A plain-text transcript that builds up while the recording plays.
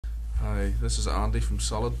Hi, this is Andy from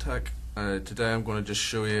Solid Tech. Today I'm going to just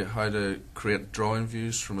show you how to create drawing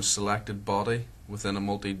views from a selected body within a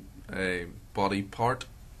multi-body part.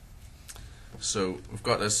 So we've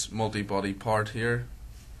got this multi-body part here.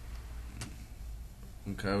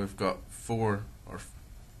 Okay, we've got five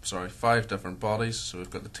different bodies. So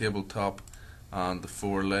we've got the tabletop and the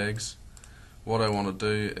four legs. What I want to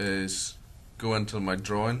do is go into my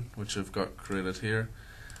drawing, which I've got created here.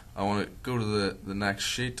 I want to go to the next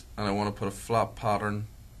sheet, and I want to put a flat pattern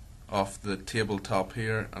of the tabletop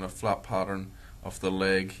here and a flat pattern of the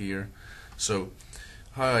leg here. So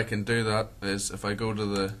how I can do that is if I go to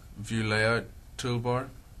the view layout toolbar,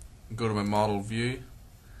 go to my model view,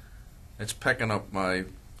 it's picking up my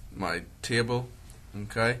table.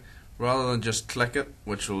 Okay, rather than just click it,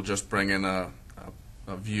 which will just bring in a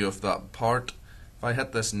view of that part, if I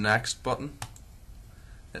hit this next button,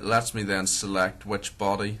 it lets me then select which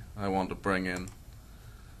body I want to bring in.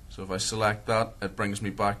 So if I select that, it brings me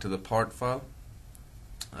back to the part file,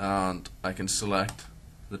 and I can select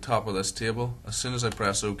the top of this table. As soon as I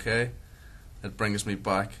press OK, it brings me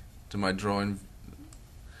back to my drawing.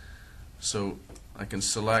 So I can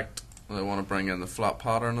select that I want to bring in the flat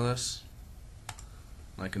pattern of this,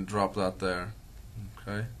 and I can drop that there.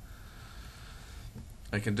 Okay,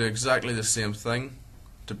 I can do exactly the same thing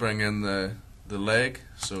to bring in the leg.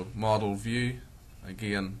 So model view,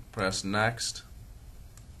 again press next.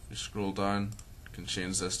 If you scroll down, you can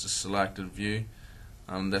change this to selected view,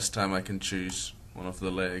 and this time I can choose one of the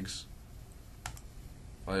legs.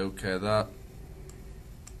 If I OK that,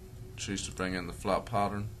 choose to bring in the flat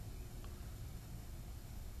pattern,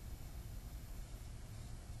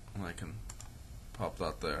 and I can pop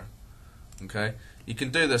that there. Okay, you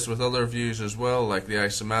can do this with other views as well, like the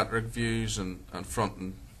isometric views and front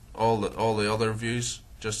and all the other views,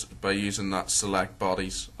 just by using that select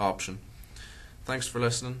bodies option. Thanks for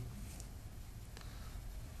listening.